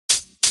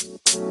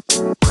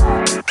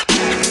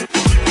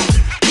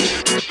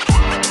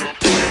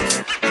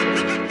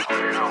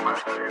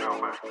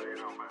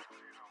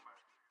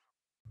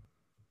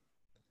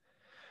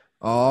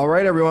All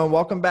right, everyone.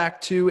 Welcome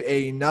back to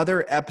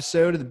another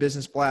episode of the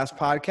Business Blast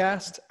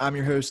podcast. I'm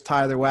your host,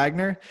 Tyler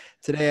Wagner.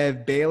 Today, I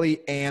have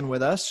Bailey Ann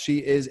with us. She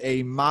is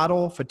a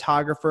model,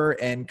 photographer,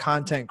 and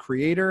content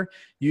creator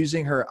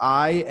using her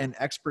eye and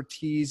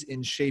expertise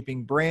in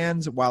shaping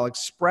brands while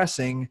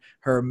expressing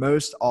her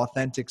most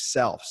authentic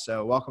self.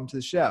 So welcome to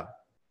the show.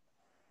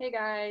 Hey,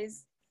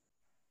 guys.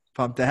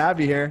 Pumped to have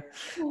you here.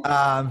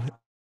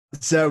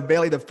 So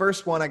Bailey, the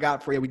first one I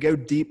got for you, we go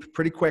deep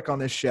pretty quick on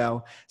this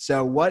show.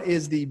 So what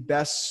is the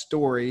best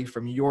story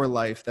from your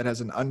life that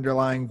has an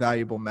underlying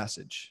valuable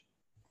message?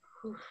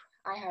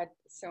 I had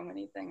so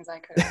many things I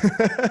could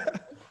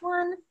have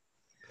one,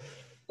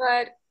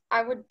 but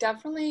I would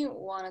definitely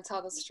want to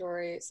tell the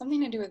story,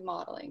 something to do with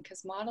modeling,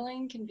 because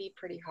modeling can be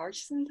pretty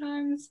harsh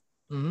sometimes.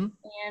 Mm-hmm.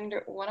 And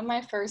one of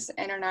my first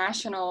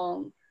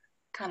international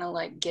kind of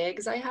like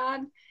gigs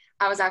I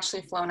was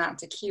actually flown out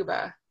to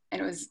Cuba. And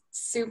it was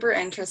super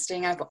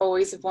interesting. I've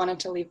always wanted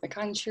to leave the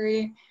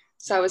country.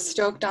 So I was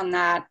stoked on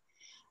that.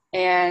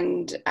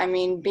 And I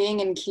mean, being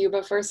in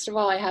Cuba, first of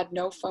all, I had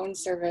no phone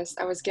service.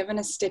 I was given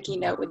a sticky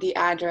note with the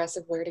address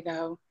of where to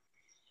go.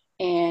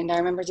 And I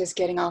remember just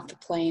getting off the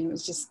plane. It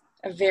was just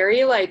a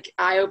very like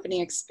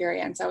eye-opening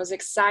experience. I was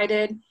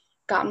excited,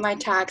 got in my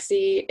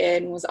taxi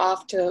and was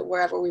off to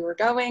wherever we were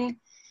going.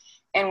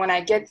 And when I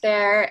get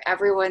there,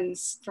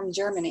 everyone's from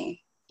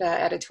Germany. The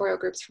editorial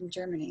group's from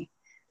Germany.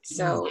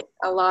 So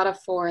a lot of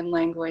foreign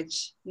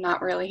language,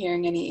 not really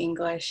hearing any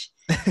English.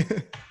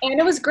 And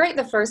it was great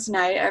the first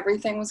night.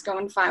 Everything was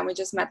going fine. We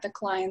just met the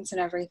clients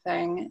and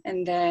everything.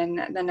 And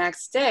then the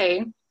next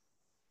day,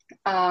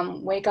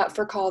 wake up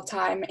for call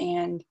time.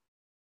 And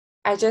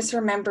I just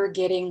remember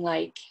getting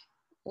like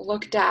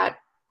looked at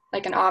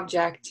like an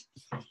object.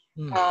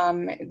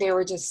 They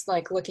were just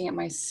like looking at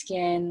my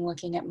skin,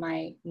 looking at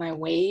my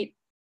weight.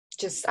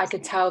 Just, I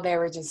could tell they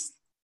were just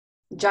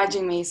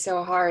judging me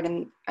so hard.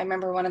 And I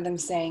remember one of them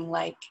saying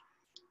like,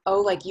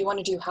 oh, like you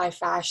want to do high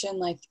fashion,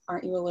 like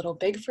aren't you a little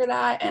big for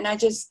that? And I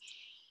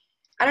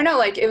don't know,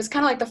 like it was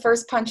kind of like the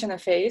first punch in the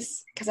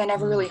face because I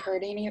never really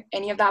heard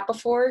any of that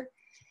before.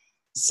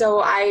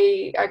 So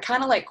I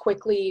kind of like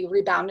quickly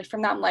rebounded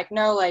from that. I'm like,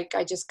 no, like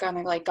I just kind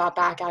of like got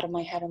back out of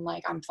my head. I'm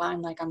like, I'm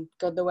fine, like I'm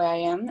good the way I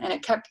am. And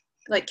it kept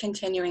like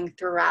continuing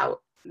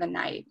throughout the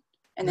night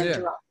and then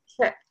throughout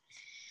the trip.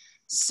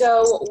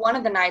 So one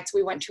of the nights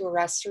we went to a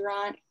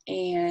restaurant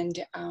and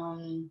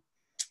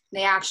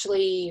they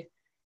actually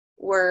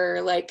were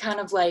like kind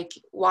of like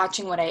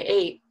watching what I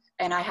ate.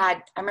 And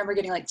I remember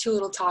getting like 2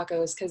 little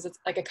tacos because it's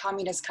like a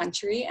communist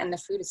country and the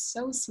food is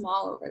so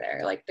small over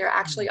there. Like they're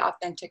actually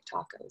authentic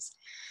tacos.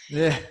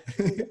 Yeah.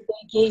 They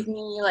gave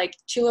me like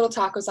 2 little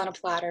tacos on a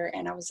platter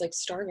and I was like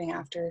starving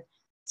after.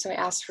 So I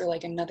asked for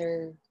like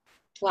another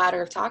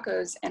platter of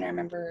tacos and I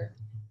remember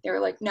they were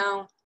like,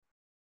 no,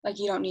 like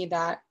you don't need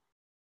that.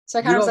 So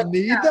I kind of was like,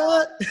 need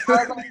that? I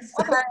was like,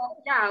 okay,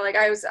 yeah, like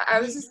I was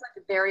just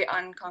like very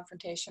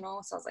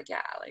unconfrontational. So I was like,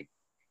 yeah, like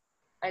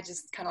I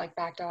just kind of like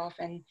backed off.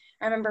 And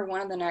I remember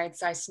one of the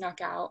nights I snuck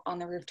out on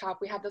the rooftop.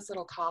 We had this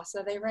little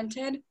casa they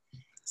rented.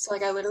 So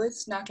like I literally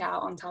snuck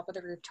out on top of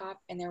the rooftop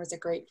and there was a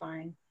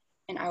grapevine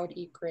and I would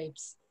eat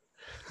grapes.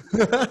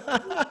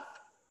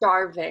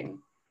 Starving.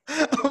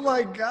 Oh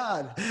my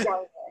God.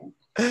 Starving.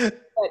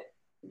 But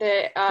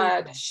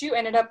the shoot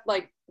ended up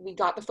like, we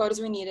got the photos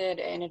we needed.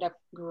 It ended up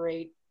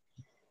great.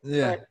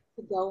 Yeah. But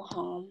to go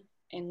home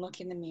and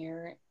look in the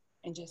mirror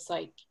and just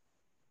like,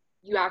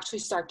 you actually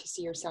start to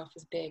see yourself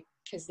as big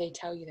because they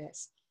tell you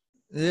this.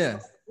 Yeah.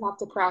 So you have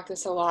to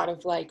practice a lot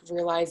of like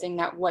realizing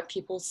that what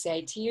people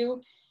say to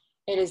you,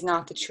 it is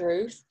not the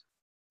truth.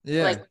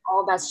 Yeah. Like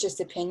all that's just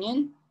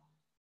opinion.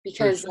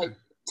 Because like,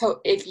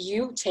 so if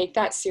you take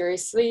that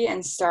seriously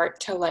and start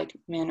to like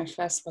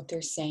manifest what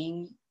they're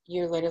saying,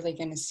 you're literally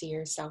going to see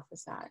yourself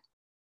as that.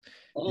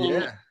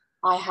 And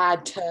I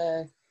had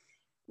to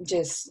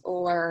just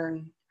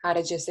learn how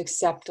to just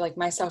accept like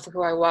myself for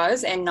who I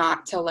was and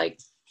not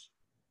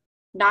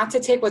to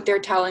take what they're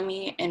telling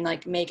me and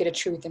like make it a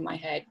truth in my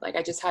head. Like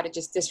I just had to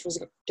just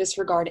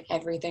disregard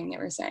everything they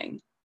were saying.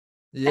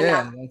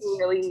 Yeah. And that's a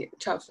really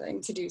tough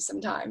thing to do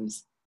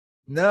sometimes.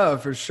 No,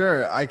 for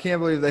sure. I can't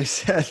believe they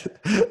said,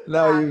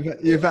 no,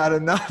 you've had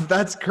enough.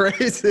 That's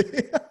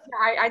crazy.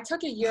 I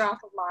took a year off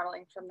of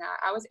modeling from that.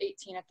 I was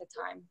 18 at the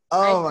time.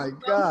 Oh my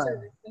God.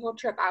 The whole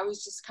trip, I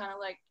was just kind of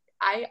like,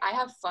 I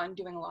have fun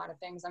doing a lot of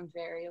things. I'm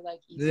very like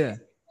easy and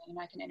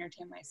I can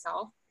entertain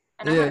myself.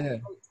 And I had a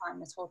great time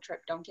this whole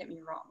trip. Don't get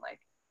me wrong.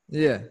 Like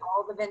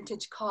all the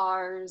vintage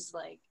cars,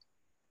 like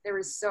there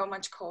was so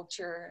much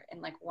culture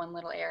in like one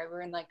little area. We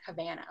were in like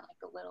Havana,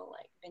 like a little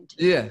like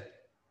vintage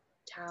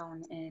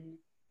town, and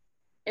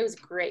it was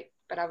great.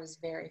 But I was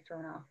very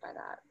thrown off by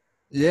that.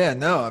 Yeah,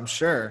 no, I'm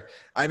sure.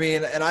 I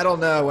mean, and I don't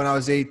know, when I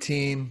was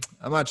 18,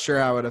 I'm not sure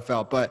how I would have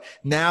felt. But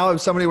now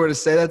if somebody were to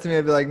say that to me,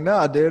 I'd be like,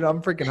 no, dude,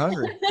 I'm freaking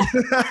hungry.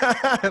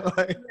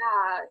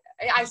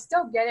 Yeah, I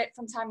still get it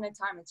from time to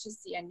time. It's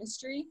just the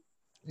industry.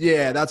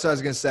 Yeah, that's what I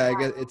was gonna say. I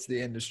guess it's the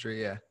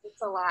industry. Yeah.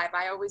 It's alive.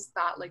 I always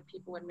thought like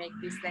people would make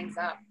these things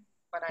up,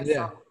 but I saw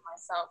Yeah. it to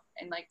myself,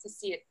 and like to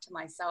see it to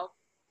myself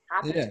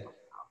happen to Yeah. myself,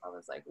 I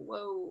was like,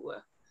 whoa.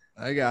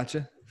 I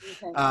gotcha.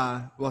 Okay.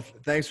 Well,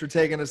 thanks for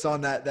taking us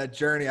on that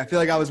journey. I feel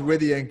like I was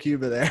with you in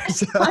Cuba there.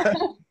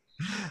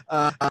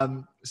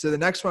 So the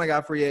next one I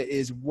got for you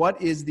is, what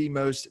is the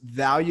most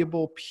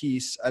valuable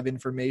piece of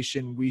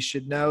information we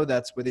should know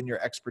that's within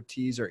your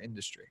expertise or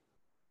industry?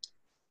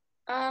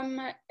 Um,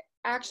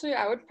 Actually,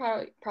 I would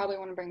probably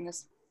want to bring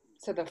this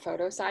to the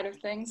photo side of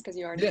things because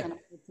you already Yeah. kind of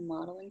did some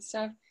modeling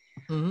stuff.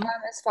 Mm-hmm.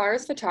 As far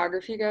as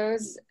photography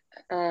goes,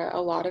 a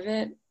lot of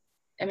it,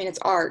 I mean, it's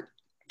art,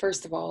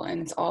 first of all,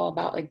 and it's all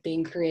about like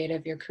being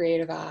creative, your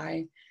creative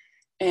eye.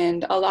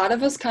 And a lot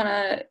of us kind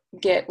of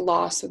get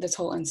lost with this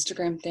whole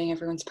Instagram thing.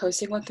 Everyone's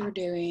posting what they're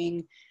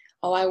doing.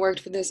 Oh, I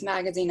worked for this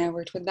magazine, I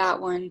worked with that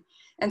one.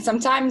 And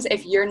sometimes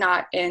if you're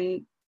not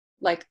in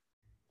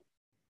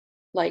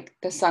like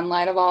the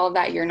sunlight of all of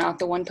that, you're not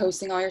the one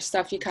posting all your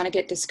stuff, you kind of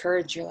get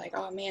discouraged. You're like,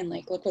 oh man,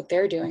 like look what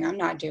they're doing, I'm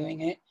not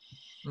doing it.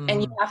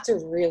 And you Mm-hmm. have to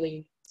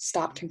really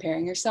stop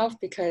comparing yourself,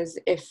 because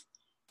if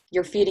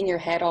you're feeding your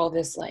head all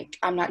this like,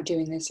 I'm not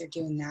doing this or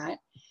doing that,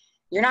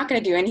 you're not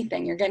going to do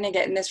anything. You're going to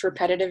get in this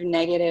repetitive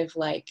negative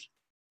like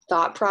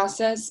thought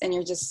process, and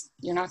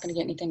you're not going to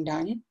get anything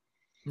done.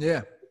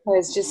 Yeah.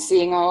 Because just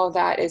seeing all of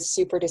that is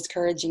super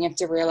discouraging. You have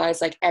to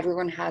realize like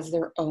everyone has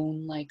their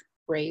own like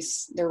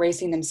race. They're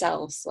racing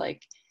themselves.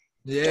 Like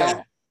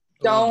Yeah.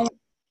 don't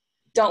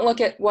don't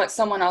look at what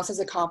someone else is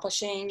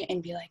accomplishing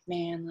and be like,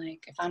 man,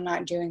 like if I'm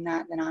not doing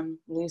that, then I'm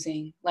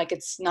losing. Like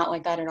it's not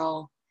like that at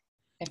all.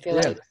 I feel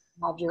Yeah. like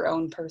you have your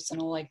own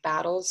personal like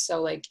battles.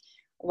 So like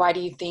why do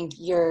you think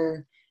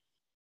your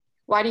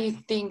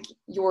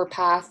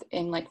path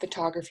in like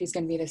photography is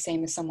going to be the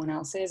same as someone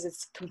else's?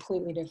 It's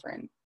completely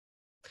different.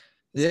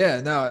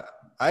 Yeah, no,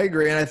 I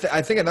agree. And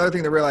I think another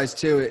thing to realize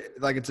too,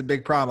 like it's a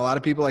big problem. A lot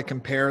of people like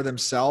compare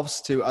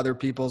themselves to other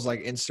people's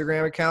like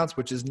Instagram accounts,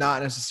 which is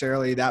not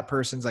necessarily that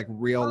person's like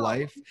real Oh,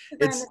 life.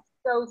 Instagram It's is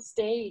so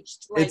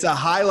staged. it's Like a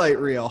highlight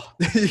reel.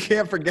 You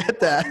can't forget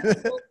that.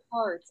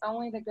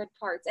 only the good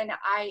parts. And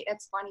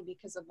it's funny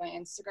because of my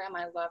Instagram,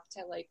 I love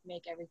to like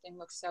make everything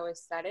look so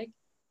aesthetic.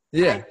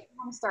 And I Yeah.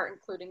 want to start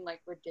including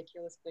like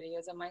ridiculous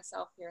videos of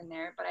myself here and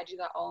there, but I do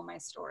that all in my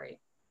story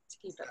to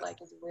keep it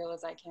like as real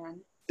as I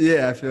can.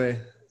 Yeah, I feel you.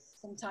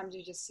 Sometimes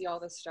you just see all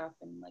this stuff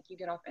and like you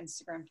get off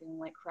Instagram feeling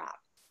like crap.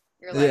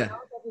 You're like, Yeah. how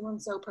is everyone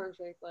so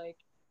perfect? Like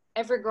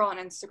every girl on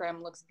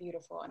Instagram looks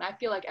beautiful. And I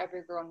feel like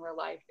every girl in real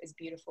life is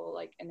beautiful,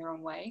 like in their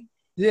own way.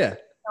 Yeah.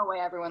 No way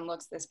everyone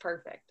looks this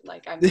perfect.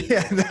 Like, I mean,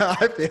 Yeah, no,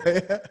 I feel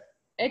you.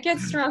 it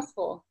gets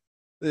stressful.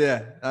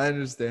 Yeah, I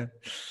understand.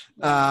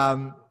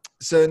 Yeah.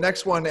 So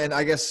next one, and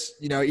I guess,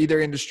 either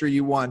industry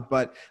you want,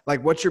 but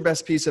like, what's your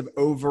best piece of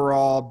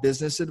overall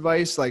business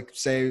advice? Like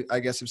say, I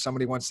guess if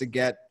somebody wants to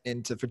get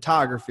into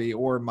photography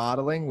or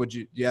modeling,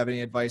 do you have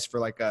any advice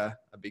for like a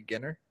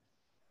beginner?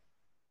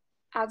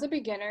 As a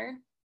beginner,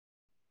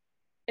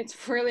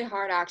 it's really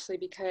hard actually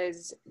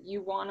because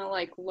you want to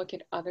like look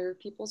at other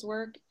people's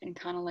work and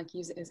kind of like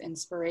use it as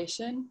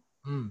inspiration.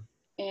 Mm.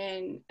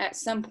 And at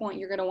some point,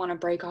 you're going to want to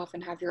break off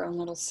and have your own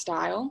little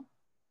style.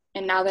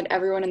 And now that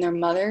everyone and their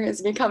mother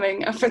is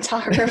becoming a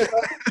photographer,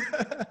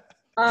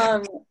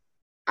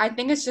 I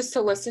think it's just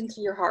to listen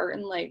to your heart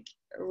and like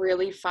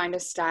really find a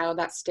style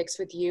that sticks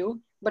with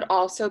you, but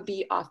also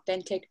be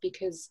authentic.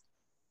 Because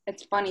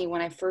it's funny,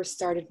 when I first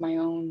started my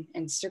own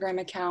Instagram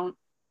account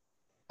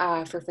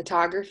for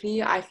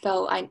photography, I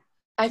felt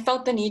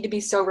the need to be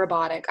so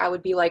robotic. I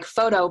would be like,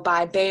 photo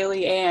by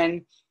Bailey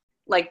Ann,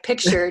 like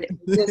pictured.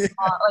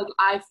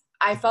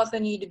 I felt the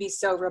need to be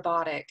so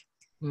robotic.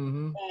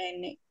 Mm-hmm.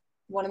 And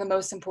one of the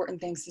most important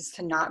things is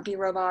to not be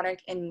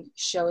robotic and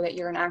show that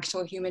you're an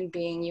actual human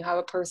being. You have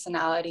a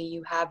personality,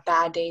 you have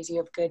bad days, you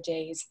have good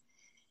days.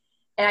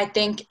 And I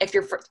think if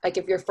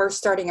you're first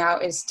starting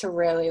out, is to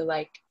really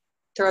like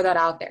throw that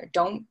out there.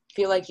 Don't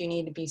feel like you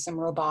need to be some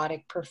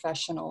robotic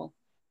professional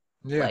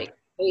like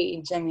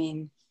page. I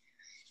mean,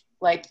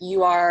 like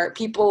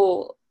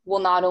people will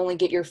not only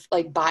get your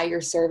like buy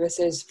your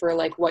services for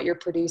like what you're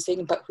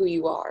producing, but who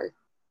you are.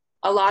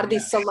 A lot of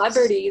these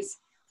celebrities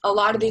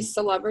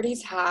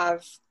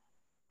have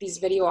these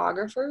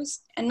videographers,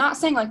 and not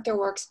saying like their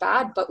work's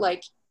bad, but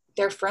like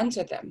they're friends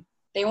with them.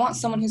 They want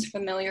someone who's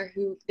familiar,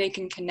 who they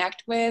can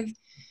connect with,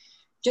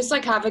 just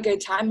like have a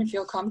good time and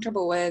feel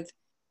comfortable with.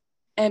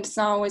 And it's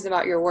not always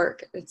about your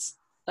work. It's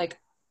like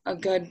a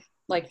good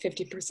like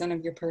 50%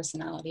 of your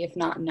personality, if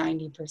not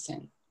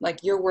 90%.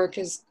 Like your work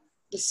is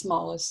the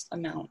smallest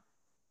amount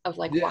of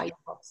like why you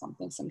love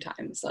something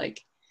sometimes.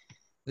 Like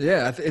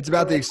It's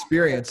about the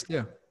experience.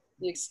 Yeah.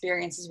 The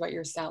experience is what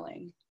you're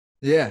selling.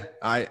 Yeah,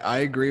 I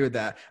agree with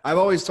that. I've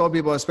always told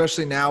people,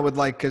 especially now with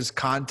like, cause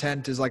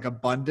content is like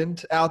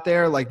abundant out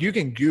there. Like you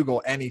can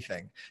Google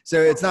anything.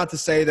 So it's not to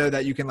say though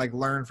that you can like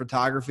learn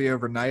photography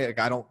overnight. Like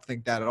I don't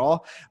think that at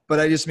all, but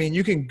I just mean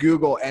you can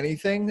Google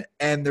anything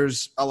and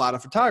there's a lot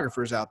of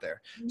photographers out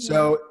there. Mm-hmm.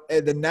 So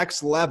the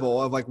next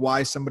level of like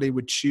why somebody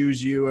would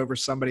choose you over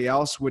somebody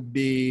else would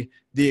be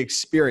the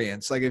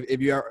experience. Like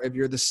if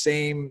you're the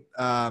same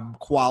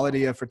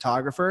quality of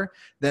photographer,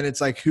 then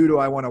it's like, who do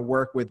I want to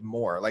work with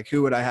more? Like,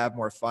 who would I have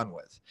more fun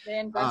with? They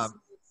invest in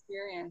the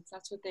experience.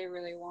 That's what they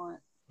really want.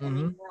 I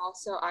mean, we're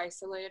also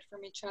isolated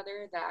from each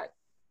other, that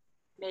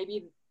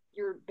maybe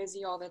you're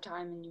busy all the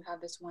time and you have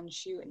this one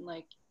shoot, and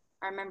like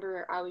I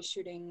remember I was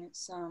shooting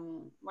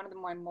one of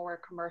my more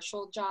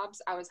commercial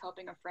jobs. I was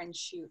helping a friend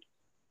shoot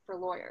for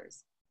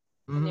lawyers.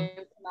 And they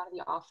would come out of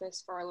the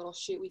office for our little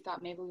shoot. We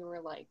thought maybe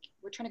we're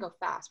trying to go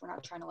fast. We're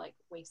not trying to like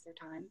waste their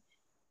time.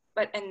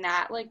 But in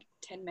that like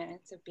 10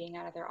 minutes of being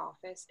out of their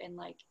office and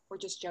like we're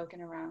just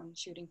joking around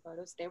shooting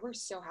photos, they were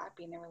so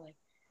happy, and they were like,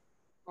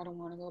 I don't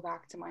want to go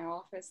back to my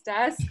office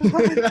desk.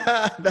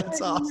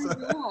 That's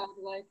awesome.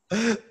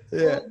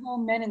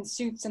 Men in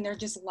suits, and they're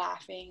just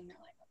laughing. They're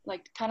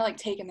like kind of like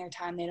taking their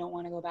time. They don't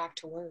want to go back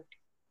to work.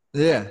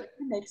 Yeah. Like,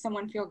 make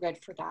someone feel good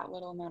for that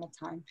little amount of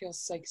time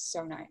feels like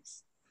so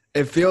nice.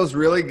 It feels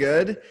really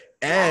good,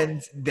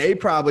 and they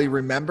probably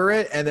remember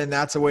it, and then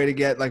that's a way to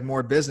get like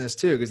more business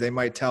too, because they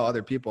might tell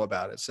other people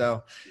about it.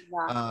 So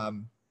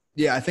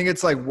I think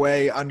it's like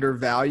way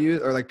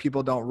undervalued, or like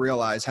people don't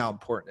realize how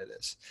important it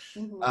is.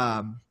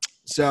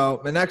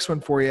 So the next one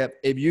for you,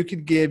 if you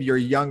could give your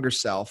younger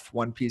self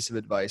one piece of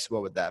advice,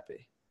 what would that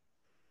be?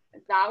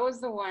 That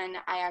was the one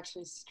I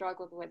actually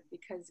struggled with,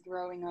 because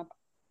growing up,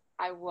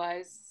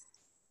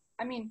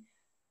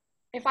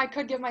 if I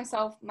could give my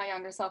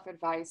younger self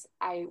advice,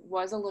 I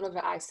was a little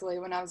bit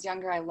isolated when I was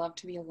younger. I loved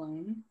to be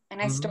alone,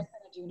 and I still kind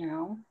of do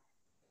now.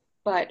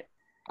 But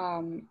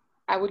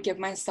I would give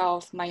my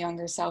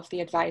younger self,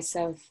 the advice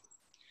of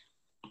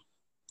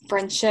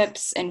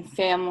friendships and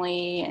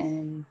family,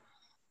 and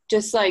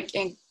just like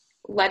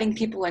letting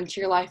people into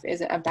your life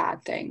isn't a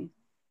bad thing.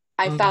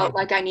 I felt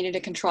like I needed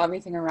to control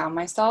everything around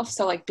myself.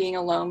 So like being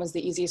alone was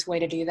the easiest way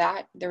to do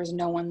that. There was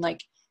no one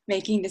like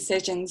making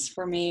decisions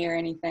for me or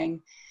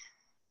anything.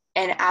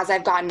 And as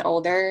I've gotten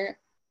older,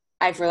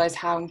 I've realized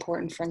how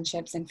important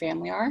friendships and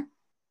family are.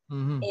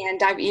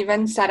 And I've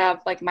even set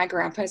up, like my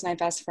grandpa is my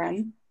best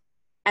friend.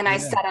 And I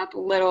set up a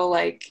little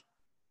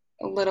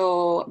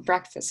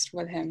breakfast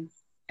with him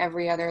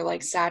every other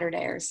like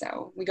Saturday or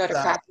so. We go to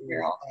Cracker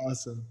Barrel.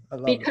 Awesome. I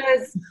love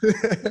because we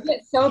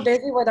get so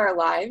busy with our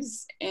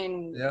lives,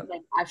 and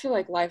like, I feel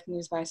like life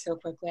moves by so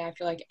quickly. I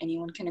feel like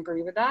anyone can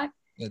agree with that.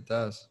 It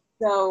does.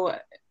 So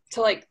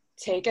to like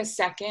take a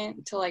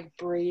second to like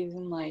breathe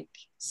and like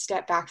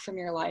step back from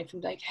your life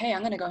and be like, hey,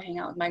 I'm gonna go hang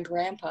out with my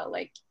grandpa,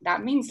 like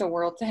that means the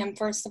world to him,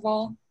 first of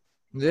all.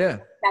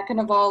 Second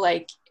of all,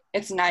 like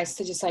it's nice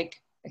to just like,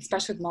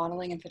 especially with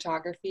modeling and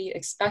photography,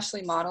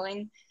 especially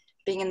modeling,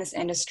 being in this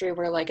industry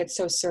where like it's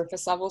so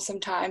surface level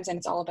sometimes and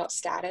it's all about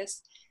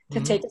status, to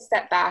take a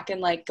step back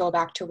and like go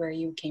back to where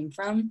you came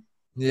from.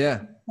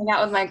 Hang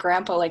out with my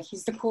grandpa, like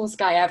he's the coolest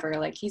guy ever.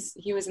 Like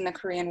he was in the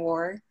Korean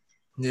War.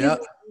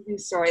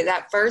 Story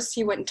that first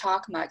he wouldn't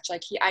talk much.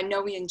 Like I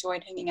know we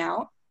enjoyed hanging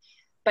out,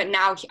 but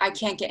now I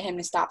can't get him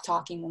to stop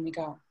talking when we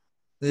go.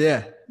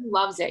 He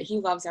loves it. He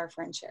loves our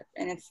friendship,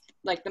 and it's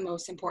like the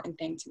most important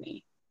thing to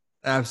me.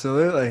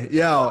 Absolutely.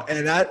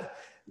 And that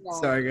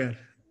sorry, good.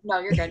 No,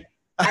 you're good.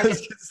 I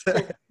was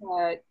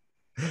to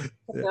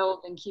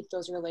build and keep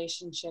those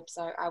relationships.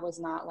 I was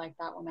not like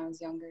that when I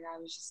was younger. I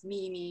was just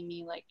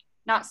me, like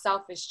not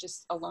selfish,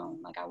 just alone.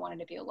 Like I wanted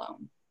to be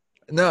alone.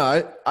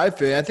 No, I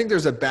think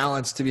there's a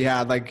balance to be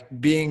had. Like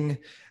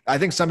I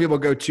think some people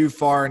go too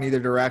far in either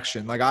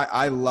direction. Like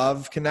I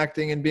love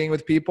connecting and being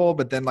with people,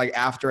 but then like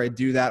after I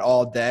do that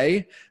all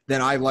day,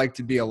 then I like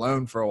to be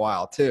alone for a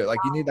while too. Like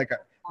you need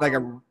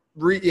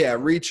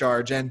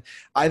recharge. And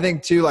I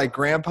think too, like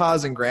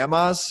grandpas and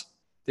grandmas,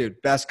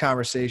 dude, best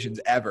conversations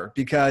ever,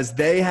 because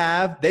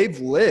they've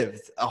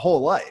lived a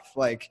whole life.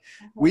 Like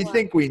we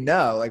think we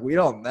know, like we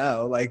don't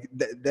know, like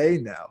they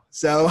know.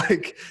 So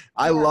like,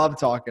 I love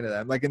talking to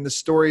them, like in the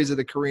stories of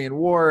the Korean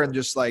War and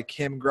just like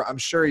him, I'm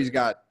sure he's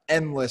got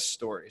endless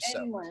stories.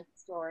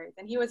 Stories.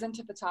 And he was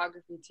into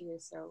photography too.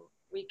 So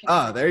we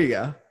can. There you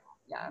go.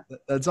 Yeah.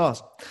 That's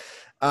awesome.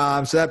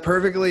 So that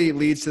perfectly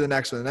leads to the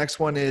next one. The next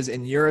one is,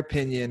 in your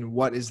opinion,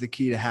 what is the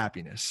key to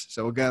happiness?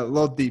 So we'll go a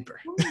little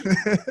deeper.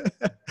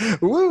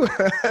 Woo.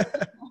 I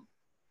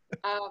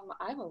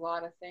have a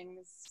lot of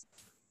things.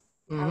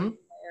 I would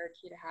say are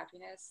key to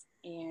happiness,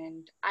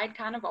 and I'd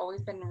kind of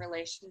always been in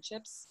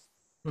relationships.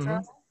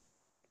 So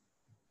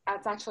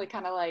that's actually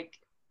kind of like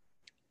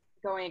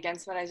going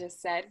against what I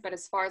just said. But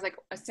as far as like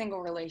a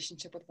single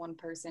relationship with one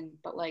person,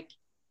 but like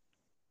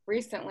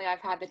recently I've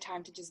had the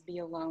time to just be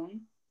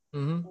alone.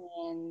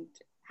 And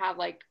have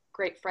like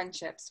great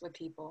friendships with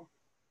people,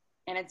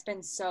 and it's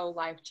been so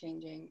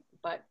life-changing.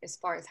 But as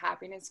far as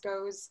happiness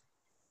goes,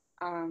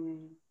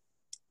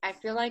 I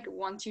feel like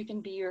once you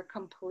can be your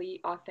complete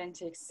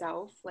authentic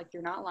self, like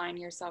you're not lying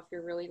to yourself,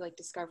 you're really like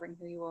discovering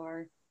who you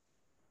are,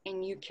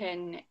 and you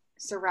can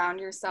surround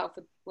yourself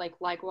with like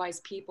likewise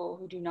people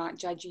who do not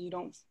judge you. You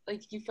don't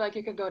like, you feel like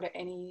you could go to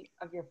any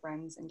of your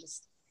friends and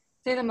just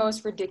say the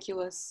most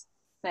ridiculous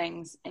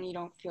things and you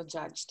don't feel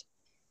judged.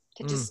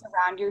 To just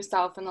surround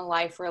yourself in a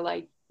life where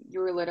like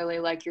you're literally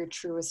like your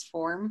truest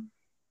form.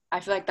 I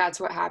feel like that's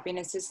what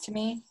happiness is to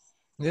me.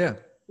 Yeah.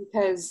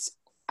 Because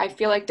I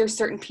feel like there's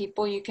certain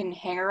people you can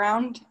hang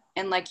around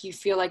and like you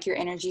feel like your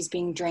energy is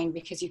being drained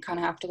because you kind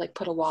of have to like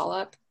put a wall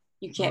up.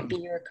 You can't be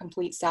your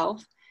complete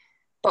self.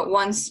 But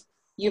once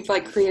you've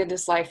like created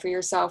this life for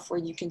yourself where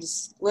you can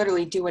just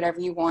literally do whatever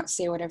you want,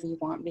 say whatever you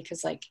want,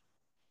 because like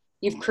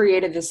you've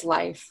created this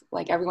life,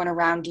 like everyone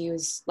around you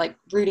is like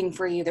rooting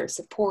for you. They're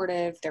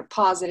supportive, they're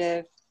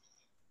positive.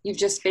 You've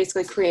just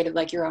basically created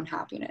like your own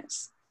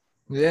happiness.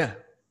 Yeah.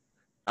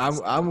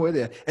 I'm with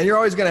you. And you're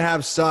always going to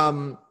have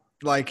some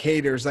like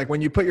haters. Like when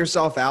you put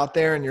yourself out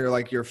there and you're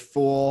like your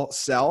full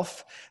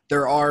self,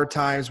 there are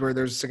times where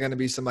there's going to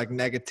be some like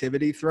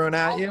negativity thrown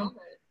at you.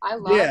 I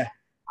love Yeah.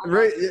 it.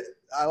 Right.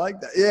 I like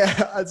that.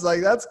 Yeah. It's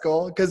like, that's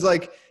cool. Cause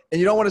like, and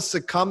you don't want to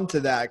succumb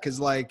to that. Cause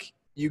like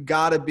you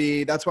gotta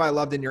be, that's why I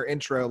loved in your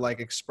intro, like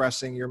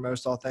expressing your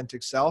most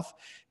authentic self,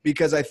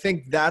 because I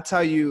think that's how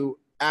you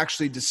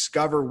actually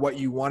discover what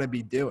you want to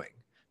be doing.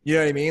 You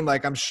know what I mean?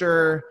 Like I'm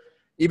sure,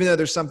 even though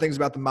there's some things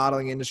about the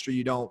modeling industry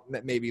you don't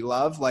maybe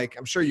love, like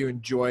I'm sure you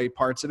enjoy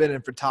parts of it,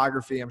 and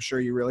photography, I'm sure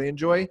you really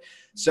enjoy.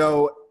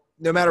 So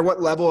no matter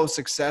what level of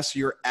success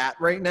you're at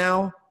right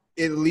now,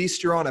 at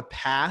least you're on a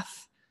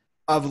path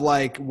of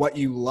like what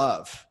you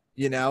love,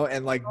 you know,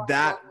 and like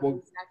that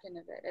will, second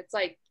of it. It's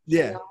like,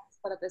 yeah,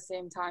 but at the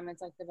same time,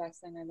 it's like the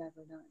best thing I've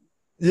ever done.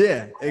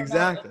 yeah,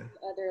 exactly.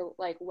 Other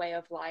like way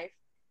of life,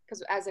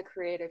 because as a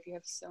creative, you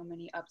have so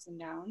many ups and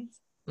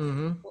downs.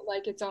 Mm-hmm. But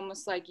like it's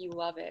almost like you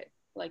love it.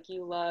 Like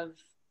you love,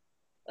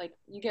 like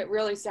you get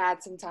really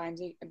sad sometimes,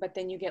 but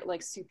then you get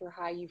like super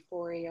high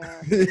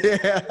euphoria.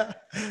 Yeah.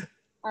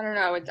 I don't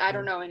know. I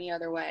don't know any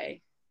other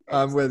way.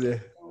 I'm with you.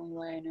 The only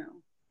way I know.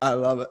 I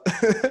love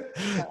it.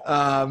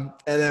 And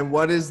then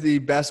what is the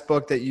best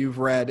book that you've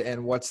read,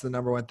 and what's the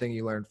number one thing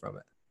you learned from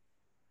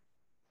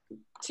it?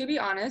 To be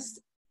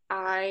honest,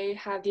 I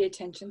have the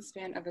attention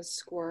span of a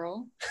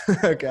squirrel.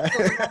 Okay. So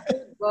when I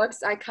read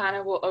books, I kind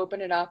of will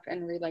open it up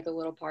and read like a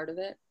little part of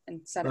it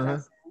and set it back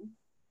down.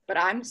 But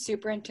I'm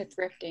super into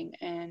thrifting,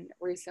 and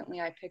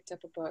recently I picked up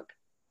a book.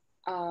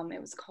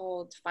 It was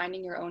called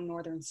Finding Your Own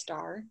Northern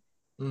Star.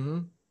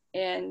 Mm-hmm.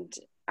 And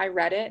I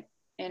read it,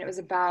 and it was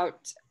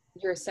about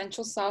your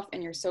essential self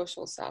and your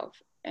social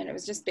self. And it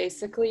was just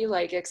basically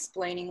like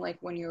explaining like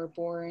when you were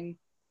born,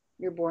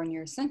 you're born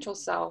your essential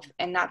self,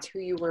 and that's who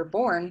you were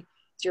born.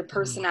 It's your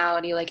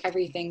personality, like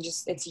everything,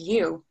 just it's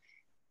you.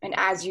 And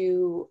as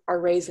you are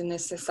raised in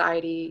this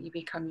society, you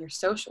become your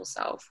social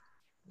self.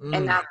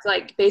 And that's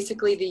like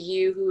basically the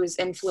you who is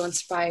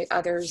influenced by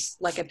others,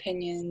 like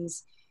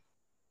opinions,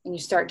 and you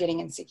start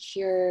getting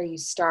insecure. You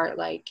start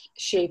like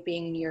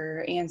shaping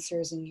your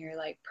answers and your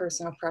like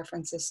personal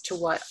preferences to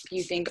what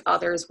you think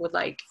others would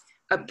like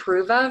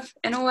approve of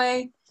in a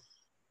way.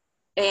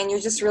 And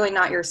you're just really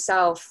not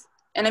yourself.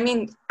 And I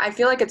mean, I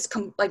feel like it's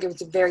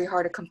very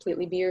hard to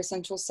completely be your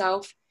essential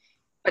self,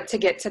 but to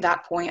get to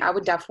that point, I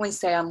would definitely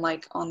say I'm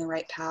like on the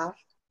right path.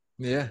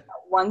 Yeah.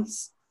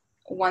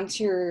 Once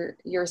you're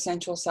your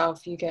essential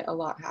self, you get a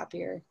lot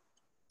happier.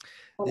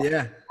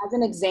 Yeah. As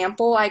an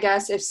example, I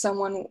guess if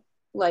someone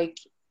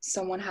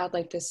had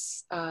like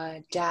this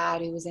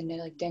dad who was into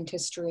like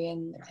dentistry,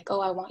 and they're like,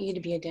 oh, I want you to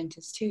be a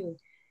dentist too.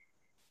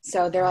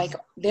 So they're like,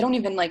 they don't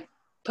even like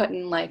put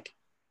in like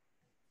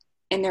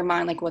in their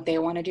mind like what they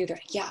want to do. They're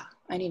like, yeah,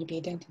 I need to be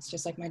a dentist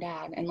just like my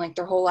dad. And like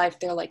their whole life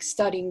they're like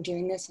studying,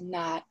 doing this and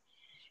that.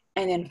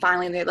 And then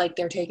finally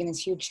they're taking this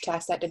huge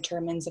test that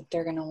determines if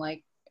they're gonna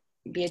like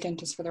be a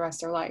dentist for the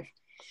rest of their life.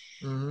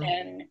 Mm-hmm.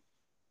 And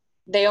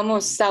they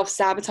almost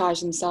self-sabotage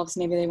themselves.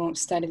 Maybe they won't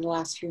study the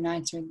last few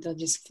nights, or they'll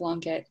just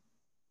flunk it.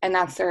 And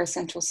that's their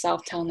essential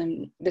self telling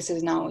them this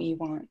is not what you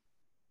want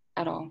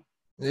at all.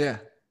 Yeah.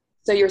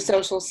 So your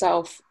social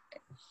self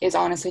is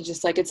honestly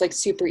just like, it's like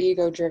super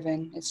ego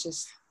driven. It's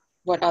just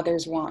what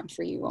others want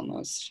for you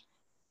almost.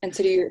 And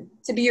to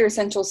be your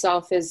essential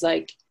self is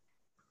like,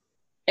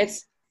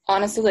 it's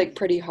honestly like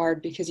pretty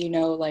hard, because you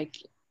know, like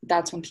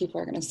that's when people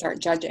are going to start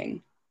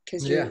judging,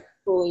 because you're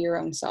fully your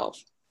own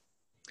self.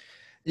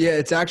 Yeah,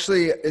 it's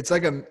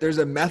like there's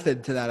a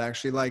method to that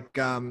actually. Like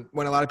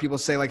when a lot of people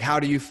say like, how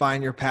do you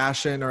find your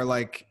passion? Or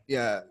like,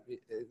 yeah,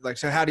 like,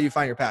 so how do you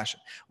find your passion?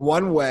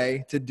 One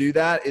way to do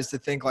that is to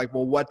think like,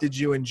 well, what did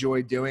you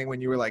enjoy doing when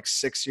you were like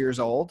 6 years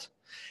old?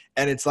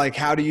 And it's like,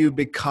 how do you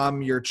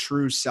become your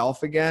true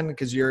self again?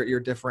 Because you're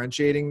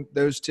differentiating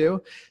those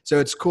two. So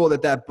it's cool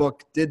that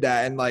book did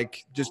that. And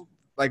like, just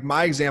like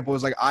my example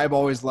is like, I've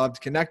always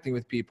loved connecting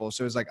with people.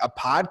 So it's like a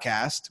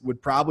podcast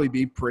would probably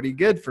be pretty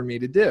good for me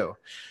to do.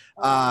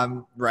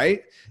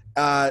 Right.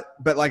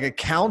 But like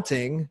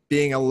accounting,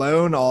 being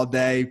alone all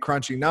day,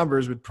 crunching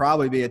numbers would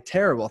probably be a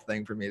terrible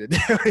thing for me to do.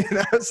 You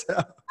know? So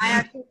I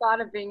actually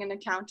thought of being an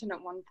accountant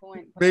at one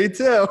point. Me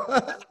too. I'm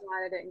glad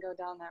I didn't go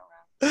down that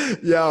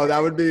route. Yo,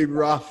 that would be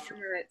rough.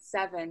 At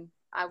 7,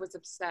 I was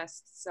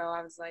obsessed. So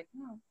I was like,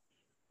 oh.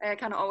 I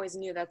kind of always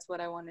knew that's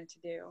what I wanted to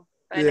do.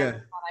 But I never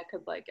thought I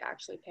could like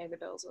actually pay the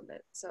bills with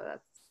it. So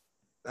that's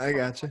I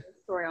got you.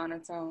 A story on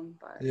its own.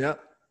 But yeah.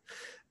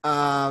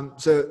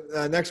 So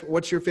next,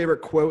 what's your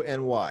favorite quote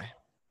and why?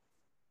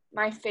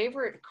 My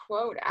favorite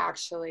quote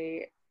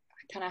actually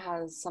kind of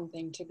has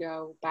something to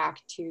go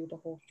back to the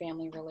whole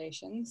family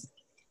relations.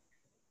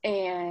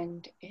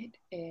 And it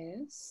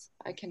is,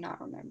 I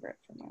cannot remember it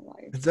for my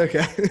life. It's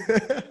okay.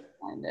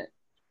 Find it.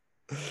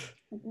 I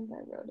think I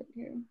wrote it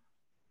here.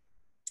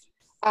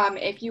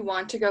 If you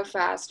want to go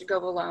fast, go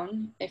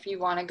alone. If you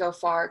want to go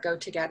far, go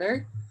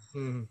together.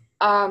 Mm.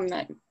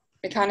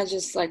 It kind of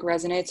just like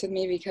resonates with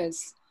me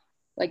because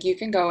like you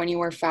can go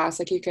anywhere fast.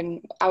 Like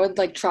I would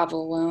like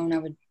travel alone. I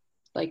would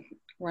like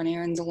run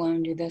errands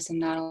alone, do this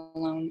and that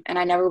alone. And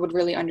I never would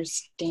really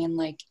understand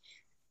like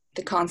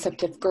the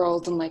concept of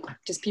girls and like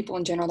just people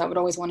in general that would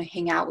always want to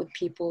hang out with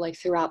people like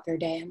throughout their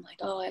day. I'm like,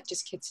 oh, that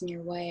just gets in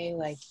your way.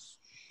 Like,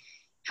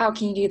 how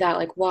can you do that?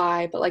 Like,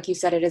 why? But like you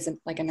said, it isn't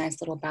like a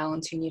nice little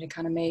balance you need to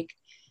kind of make.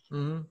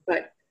 Mm-hmm.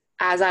 But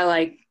as I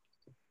like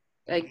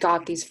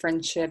got these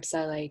friendships,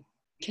 I like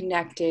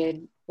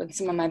connected with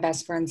some of my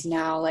best friends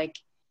now. Like,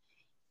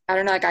 I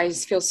don't know, like I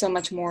just feel so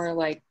much more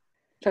like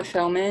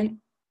fulfillment.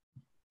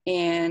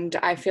 And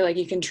I feel like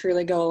you can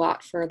truly go a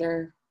lot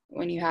further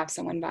when you have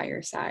someone by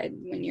your side,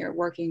 when you're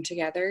working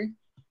together.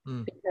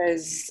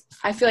 Because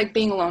I feel like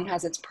being alone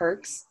has its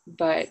perks,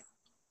 but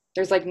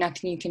there's like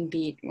nothing you can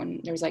beat when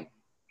there's like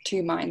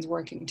two minds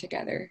working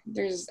together.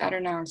 I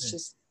don't know, it's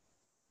just,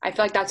 I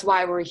feel like that's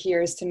why we're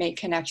here, is to make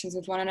connections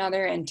with one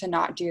another, and to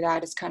not do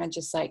that is kind of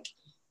just like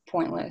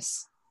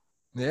pointless.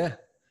 Yeah,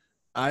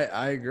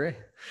 I agree.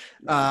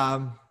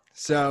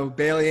 So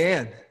Bailey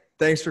Ann,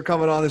 thanks for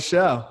coming on the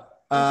show.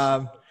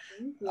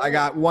 I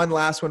got one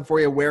last one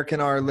for you. Where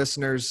can our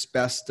listeners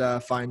best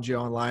find you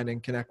online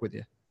and connect with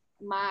you?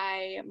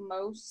 My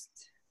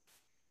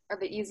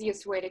the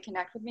easiest way to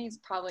connect with me is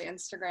probably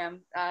Instagram,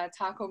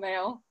 Taco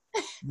Bell.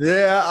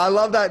 Yeah, I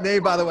love that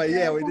name, by the way.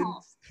 Yeah, we didn't.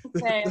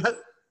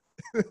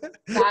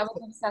 Yeah, I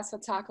was obsessed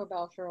with Taco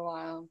Bell for a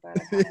while, but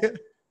I kind of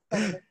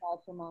set it aside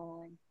for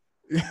modeling.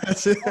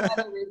 Yes. For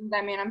other reasons,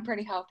 I mean, I'm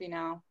pretty healthy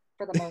now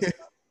for the most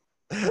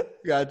part.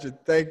 Gotcha.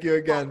 Thank you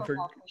again Taco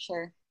Bell, for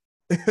sure.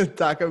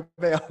 Taco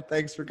Bell.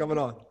 Thanks for coming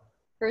on.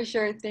 For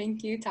sure.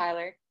 Thank you,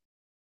 Tyler.